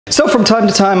So from time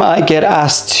to time I get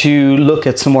asked to look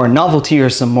at some more novelty or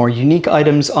some more unique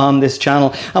items on this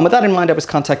channel, and with that in mind I was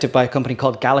contacted by a company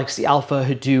called GalaxyAlfa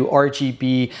who do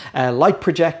RGB light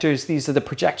projectors. These are the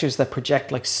projectors that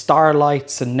project like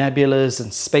starlights and nebulas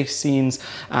and space scenes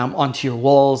onto your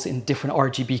walls in different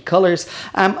RGB colors,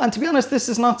 and to be honest, this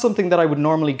is not something that I would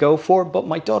normally go for, but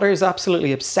my daughter is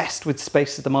absolutely obsessed with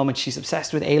space at the moment. She's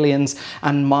obsessed with aliens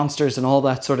and monsters and all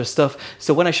that sort of stuff.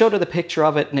 So when I showed her the picture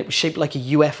of it and it was shaped like a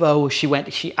UFO,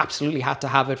 she absolutely had to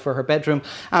have it for her bedroom.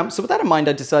 So with that in mind,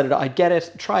 I decided I'd get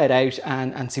it, try it out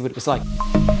and see what it was like.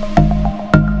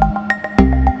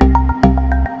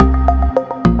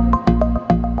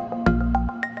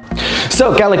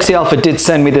 So GalaxyAlfa did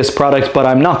send me this product, but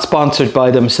I'm not sponsored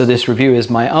by them, so this review is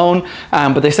my own.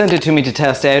 But they sent it to me to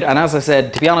test out, and as I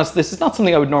said, to be honest, this is not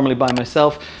something I would normally buy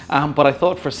myself, but I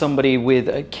thought for somebody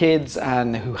with kids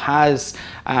and who has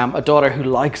a daughter who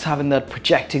likes having that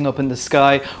projecting up in the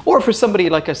sky, or for somebody,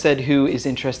 like I said, who is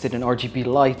interested in RGB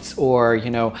lights or, you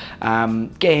know,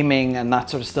 gaming and that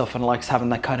sort of stuff and likes having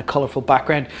that kind of colorful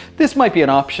background, this might be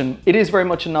an option. It is very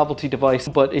much a novelty device,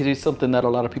 but it is something that a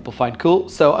lot of people find cool.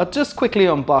 So I'll just quickly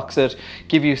unbox it,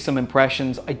 give you some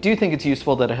impressions. I do think it's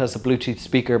useful that it has a Bluetooth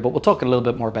speaker, but we'll talk a little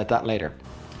bit more about that later.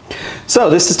 So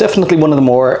this is definitely one of the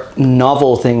more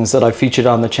novel things that I've featured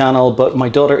on the channel, but my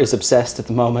daughter is obsessed at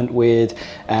the moment with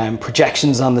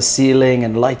projections on the ceiling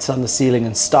and lights on the ceiling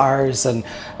and stars and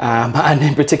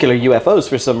in particular UFOs.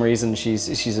 For some reason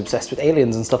she's obsessed with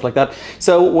aliens and stuff like that.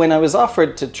 So when I was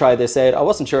offered to try this out, I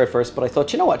wasn't sure at first, but I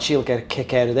thought, you know what, she'll get a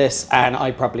kick out of this and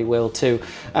I probably will too.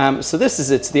 So this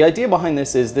is it. So the idea behind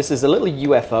this is a little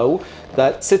UFO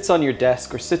that sits on your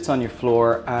desk or sits on your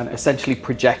floor and essentially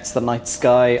projects the night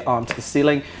sky onto the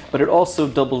ceiling, but it also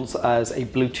doubles as a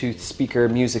Bluetooth speaker,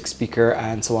 music speaker,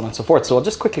 and so on and so forth. So I'll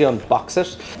just quickly unbox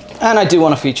it. And I do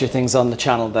want to feature things on the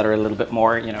channel that are a little bit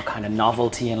more, you know, kind of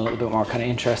novelty and a little bit more kind of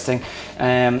interesting.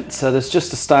 So there's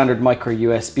just a standard micro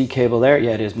USB cable there.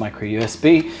 Yeah, it is micro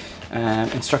USB.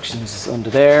 Instructions under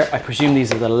there. I presume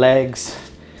these are the legs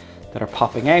that are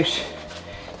popping out.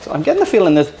 So I'm getting the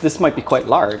feeling that this might be quite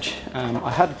large.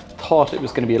 I had thought it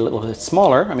was going to be a little bit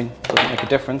smaller. I mean, it doesn't make a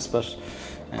difference, but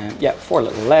yeah, 4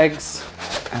 little legs.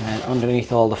 And then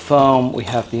underneath all the foam, we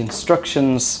have the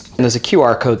instructions. And there's a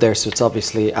QR code there, so it's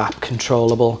obviously app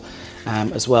controllable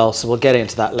as well. So we'll get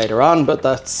into that later on, but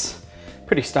that's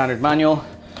pretty standard manual.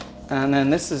 And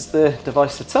then this is the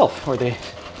device itself,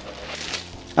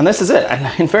 and this is it.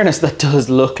 And in fairness, that does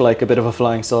look like a bit of a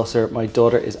flying saucer. My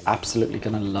daughter is absolutely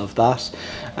gonna love that.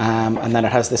 And then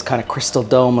it has this kind of crystal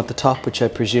dome at the top, which I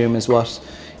presume is what,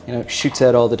 you know, shoots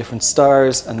out all the different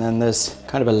stars. And then there's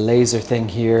kind of a laser thing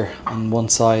here on one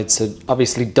side. So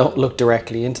obviously don't look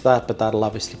directly into that, but that'll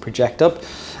obviously project up.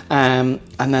 And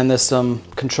then there's some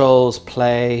controls,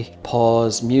 play,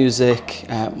 pause, music,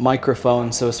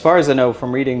 microphone. So as far as I know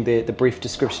from reading the brief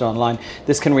description online,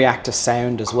 this can react to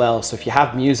sound as well. So if you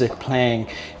have music playing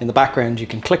in the background, you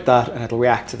can click that and it'll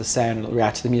react to the sound, it'll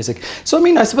react to the music. So I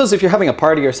mean, I suppose if you're having a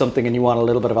party or something and you want a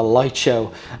little bit of a light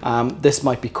show, this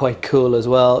might be quite cool as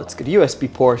well. It's got a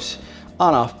USB port,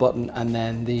 on-off button, and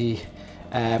then the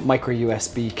micro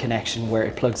USB connection where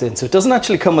it plugs in. So it doesn't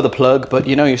actually come with a plug, but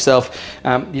you know yourself,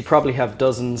 you probably have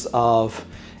dozens of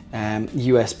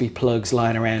USB plugs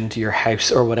lying around your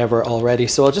house or whatever already.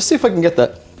 So I'll just see if I can get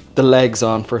the legs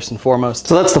on first and foremost.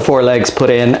 So that's the 4 legs put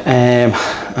in,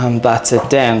 and that's it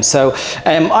down. So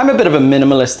I'm a bit of a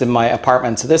minimalist in my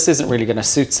apartment, so this isn't really going to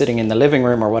suit sitting in the living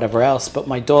room or whatever else, but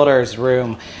my daughter's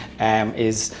room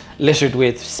is littered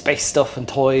with space stuff and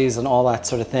toys and all that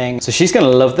sort of thing. So she's going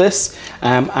to love this,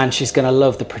 and she's going to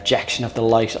love the projection of the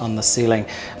light on the ceiling.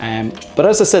 But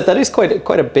as I said, that is quite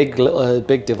a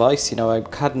big device. You know,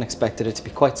 I hadn't expected it to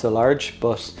be quite so large,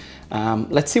 but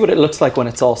let's see what it looks like when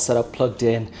it's all set up, plugged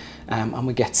in, and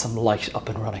we get some light up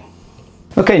and running.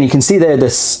 Okay, and you can see there the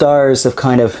stars have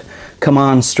kind of come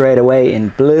on straight away in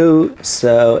blue,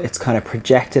 so it's kind of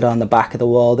projected on the back of the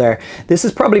wall there. This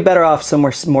is probably better off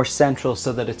somewhere more central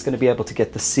so that it's going to be able to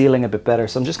get the ceiling a bit better.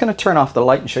 So I'm just going to turn off the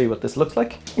light and show you what this looks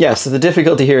like. Yeah, so the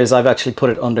difficulty here is I've actually put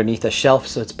it underneath a shelf,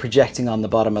 so it's projecting on the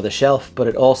bottom of the shelf, but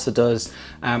it also does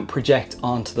project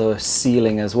onto the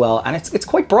ceiling as well, and it's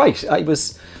quite bright. I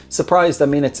was surprised. I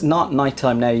mean, it's not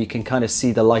nighttime now. You can kind of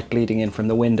see the light bleeding in from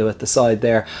the window at the side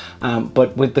there,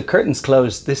 but with the curtains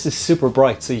closed, this is super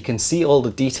bright, so you can see all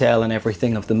the detail and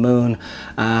everything of the moon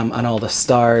and all the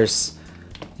stars,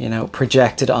 you know,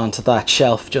 projected onto that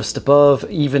shelf just above,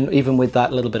 even with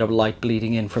that little bit of light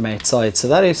bleeding in from outside. So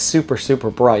that is super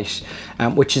bright,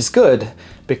 which is good,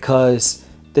 because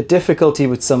the difficulty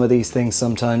with some of these things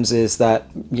sometimes is that,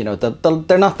 you know,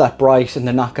 they're not that bright and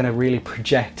they're not going to really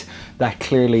project that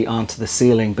clearly onto the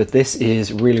ceiling, but this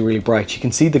is really, really bright. You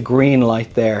can see the green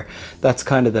light there. That's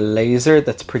kind of the laser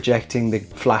that's projecting the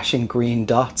flashing green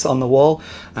dots on the wall.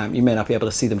 You may not be able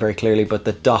to see them very clearly, but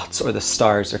the dots or the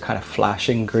stars are kind of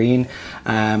flashing green.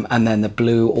 And then the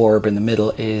blue orb in the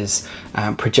middle is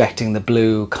projecting the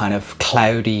blue kind of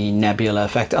cloudy nebula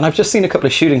effect. And I've just seen a couple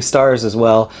of shooting stars as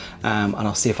well, and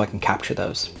I'll see if I can capture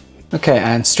those. Okay,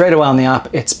 and straight away on the app,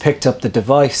 it's picked up the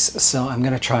device. So I'm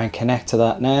gonna try and connect to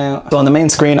that now. So on the main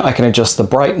screen, I can adjust the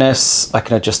brightness, I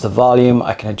can adjust the volume,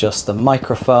 I can adjust the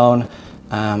microphone.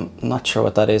 I'm not sure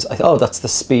what that is. Oh, that's the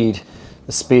speed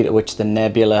at which the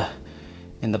nebula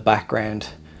in the background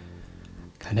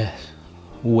kind of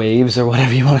waves, or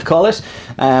whatever you want to call it.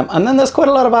 And then there's quite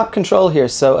a lot of app control here.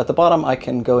 So at the bottom, I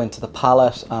can go into the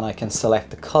palette and I can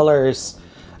select the colors.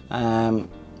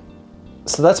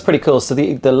 So that's pretty cool. So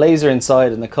the laser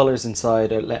inside and the colors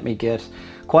inside let me get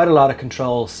quite a lot of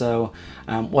control. So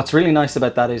what's really nice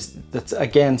about that is that,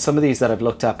 again, some of these that I've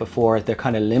looked at before, they're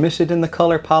kind of limited in the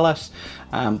color palette,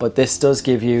 but this does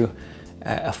give you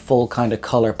a full kind of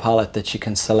color palette that you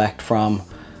can select from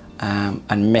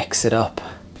and mix it up,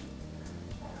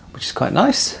 which is quite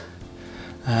nice.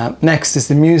 Next is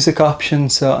the music option.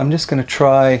 So I'm just going to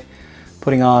try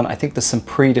putting on, I think there's some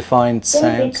predefined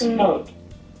sounds.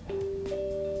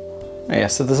 Yeah,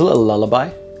 so there's a little lullaby.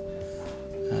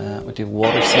 We do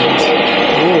water sounds.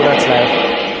 Oh, that's loud.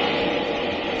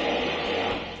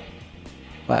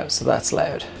 Wow, so that's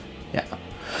loud.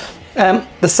 Yeah.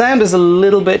 The sound is a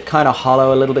little bit kind of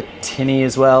hollow, a little bit tinny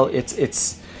as well.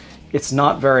 It's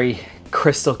not very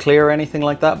crystal clear or anything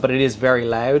like that, but it is very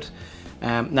loud.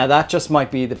 Now that just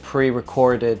might be the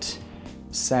pre-recorded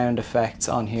sound effects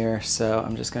on here. So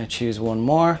I'm just going to choose one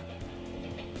more.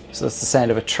 So that's the sound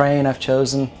of a train I've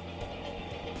chosen.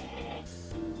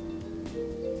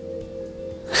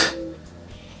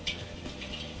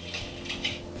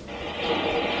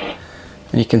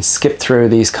 And you can skip through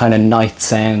these kind of night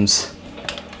sounds.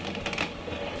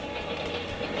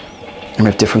 And we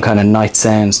have different kind of night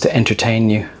sounds to entertain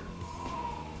you.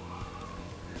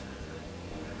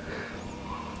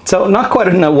 So not quite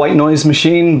a white noise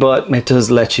machine, but it does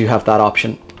let you have that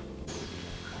option.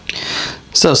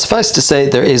 So suffice to say,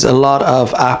 there is a lot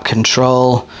of app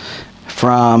control,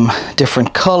 from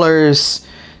different colors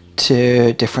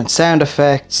to different sound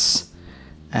effects,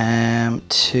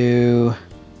 to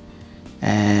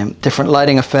different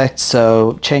lighting effects.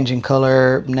 So changing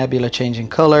color, nebula changing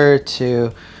color,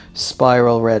 to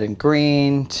spiral red and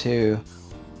green, to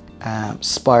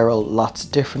spiral lots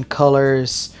of different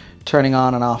colors, turning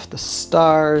on and off the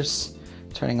stars,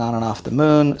 turning on and off the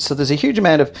moon. So there's a huge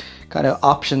amount of kind of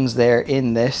options there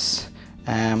in this.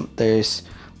 There's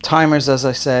timers, as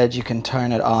I said, you can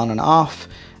turn it on and off.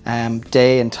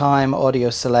 Day and time, audio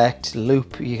select,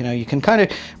 loop, you can kind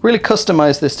of really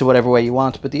customize this to whatever way you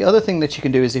want. But the other thing that you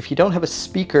can do is, if you don't have a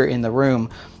speaker in the room,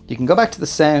 you can go back to the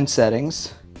sound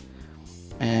settings,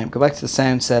 and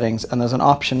there's an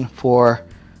option for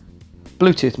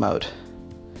Bluetooth mode.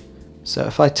 So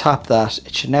if I tap that,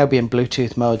 it should now be in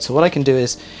Bluetooth mode. So what I can do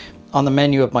is, on the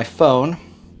menu of my phone,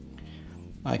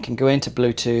 I can go into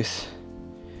Bluetooth,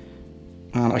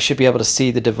 and I should be able to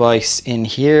see the device in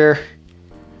here.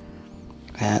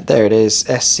 There it is,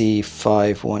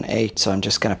 SC518. So I'm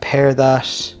just going to pair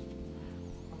that.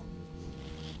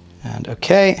 And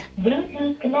okay.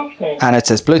 Bluetooth connected. And it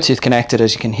says Bluetooth connected,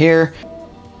 as you can hear.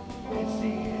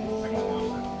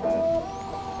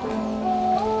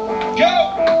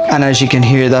 And as you can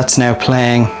hear, that's now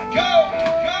playing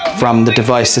from the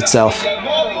device itself.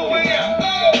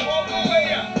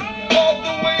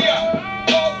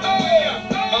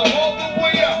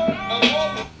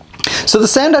 So the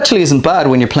sound actually isn't bad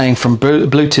when you're playing from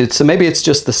Bluetooth. So maybe it's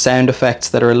just the sound effects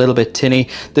that are a little bit tinny.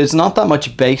 There's not that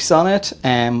much bass on it,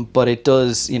 but it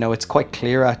does, it's quite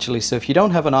clear actually. So if you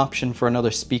don't have an option for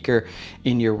another speaker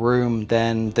in your room,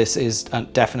 then this is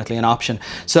definitely an option.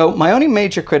 So my only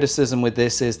major criticism with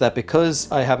this is that, because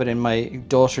I have it in my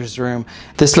daughter's room,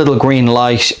 this little green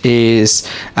light is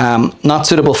not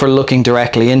suitable for looking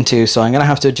directly into. So I'm gonna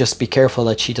have to just be careful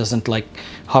that she doesn't like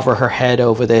hover her head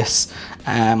over this.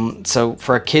 So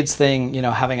for a kids thing,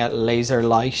 having a laser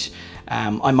light,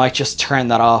 I might just turn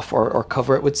that off or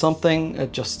cover it with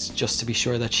something, just to be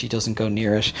sure that she doesn't go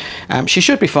near it. She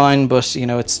should be fine, but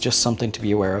it's just something to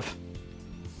be aware of.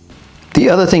 The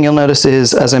other thing you'll notice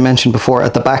is, as I mentioned before,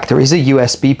 at the back there is a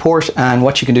USB port, and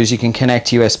what you can do is you can connect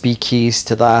USB keys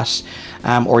to that,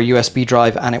 or USB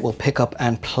drive, and it will pick up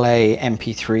and play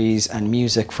MP3s and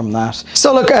music from that.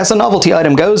 So look, as a novelty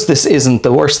item goes, this isn't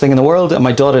the worst thing in the world, and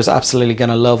my daughter's absolutely going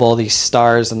to love all these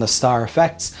stars and the star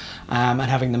effects. and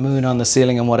having the moon on the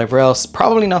ceiling and whatever else.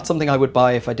 Probably not something I would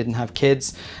buy if I didn't have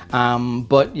kids,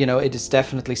 but you know, it is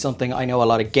definitely something. I know a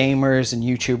lot of gamers and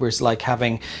YouTubers like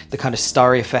having the kind of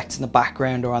starry effects in the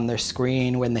background or on their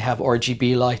screen when they have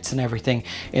RGB lights and everything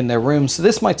in their room. So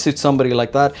this might suit somebody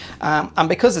like that, and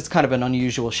because it's kind of an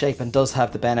unusual shape and does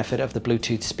have the benefit of the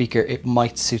Bluetooth speaker, it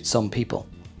might suit some people.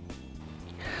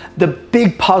 The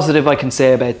big positive I can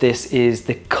say about this is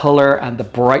the color and the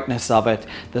brightness of it.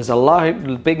 There's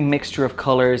a big mixture of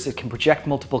colors. It can project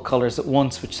multiple colors at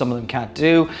once, which some of them can't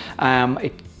do.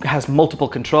 It has multiple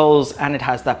controls and it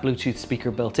has that Bluetooth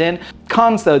speaker built in.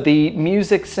 Cons though, the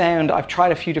music sound, I've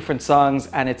tried a few different songs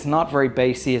and it's not very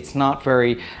bassy, it's not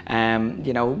very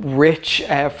you know, rich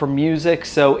for music,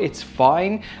 so it's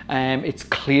fine. It's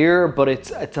clear, but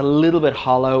it's a little bit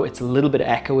hollow, it's a little bit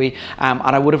echoey, and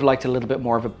I would have liked a little bit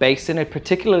more of a bass in it,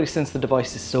 particularly since the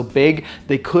device is so big.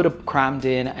 They could have crammed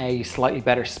in a slightly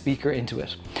better speaker into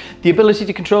it. The ability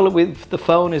to control it with the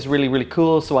phone is really, really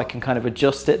cool, so I can kind of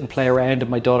adjust it and play around, and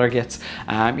my daughter gets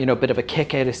you know, a bit of a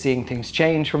kick out of seeing things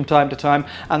change from time to time,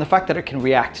 and the fact that it can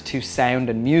react to sound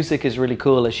and music is really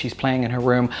cool. As she's playing in her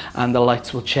room and the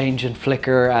lights will change and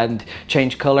flicker and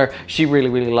change color, she really,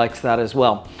 really likes that as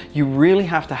well. You really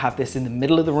have to have this in the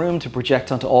middle of the room to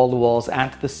project onto all the walls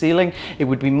and to the ceiling. It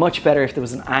would be much better if there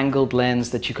was an angled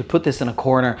lens that you could put this in a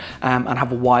corner and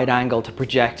have a wide angle to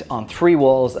project on 3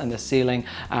 walls and the ceiling,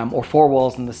 or 4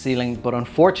 walls and the ceiling, but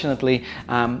unfortunately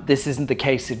this isn't the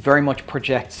case. It very much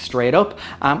projects straight up,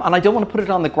 and I don't want to put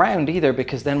it on the ground either,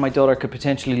 because then my daughter could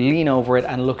potentially lean over it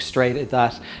and look straight at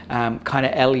that kind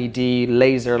of LED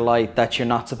laser light that you're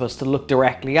not supposed to look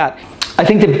directly at. I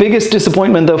think the biggest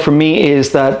disappointment though for me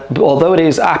is that although it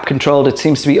is app controlled, it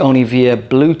seems to be only via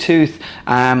Bluetooth,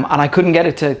 and I couldn't get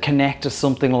it to connect to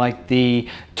something like the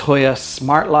Toya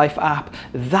SmartLife app.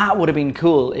 That would have been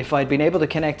cool if I'd been able to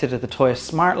connect it to the Toya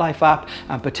SmartLife app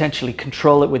and potentially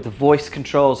control it with the voice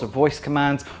controls or voice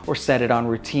commands, or set it on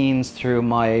routines through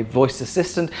my voice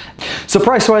assistant. So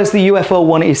price wise, the UFO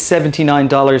one is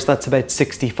 $79. That's about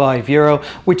 €65,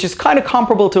 which is kind of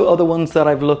comparable to other ones that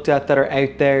I've looked at that are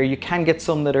out there. You can get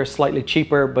some that are slightly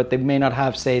cheaper, but they may not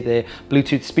have, say, the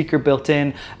Bluetooth speaker built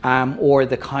in, or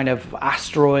the kind of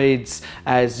asteroids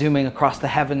zooming across the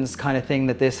heavens kind of thing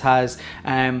that this has.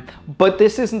 But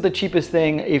this isn't the cheapest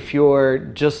thing if you're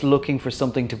just looking for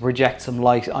something to project some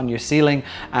light on your ceiling.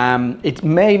 It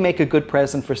may make a good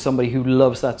present for somebody who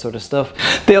loves that sort of stuff.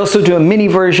 They also do a mini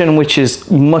version, which is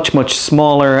much, much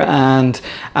smaller and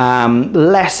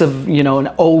less of, you know, an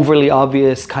overly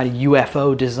obvious kind of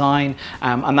UFO design,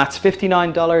 and that's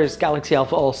 $59.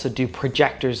 GalaxyAlfa also do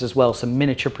projectors as well, some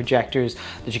miniature projectors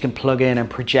that you can plug in and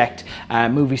project a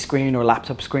movie screen or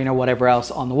laptop screen or whatever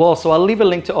else on the wall. So I'll leave a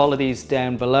link to all of these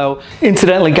down below.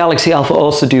 Incidentally, GalaxyAlfa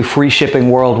also do free shipping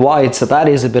worldwide, so that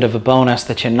is a bit of a bonus,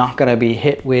 that you're not going to be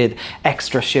hit with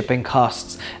extra shipping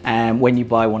costs when you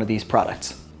buy one of these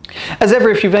products. As ever,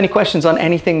 if you have any questions on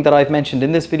anything that I've mentioned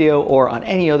in this video or on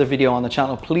any other video on the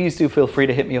channel, please do feel free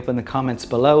to hit me up in the comments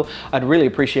below. I'd really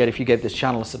appreciate if you gave this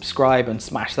channel a subscribe and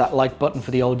smash that like button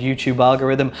for the old YouTube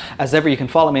algorithm. As ever, you can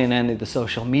follow me on any of the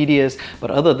social medias, but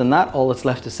other than that, all that's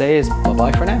left to say is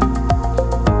bye-bye for now.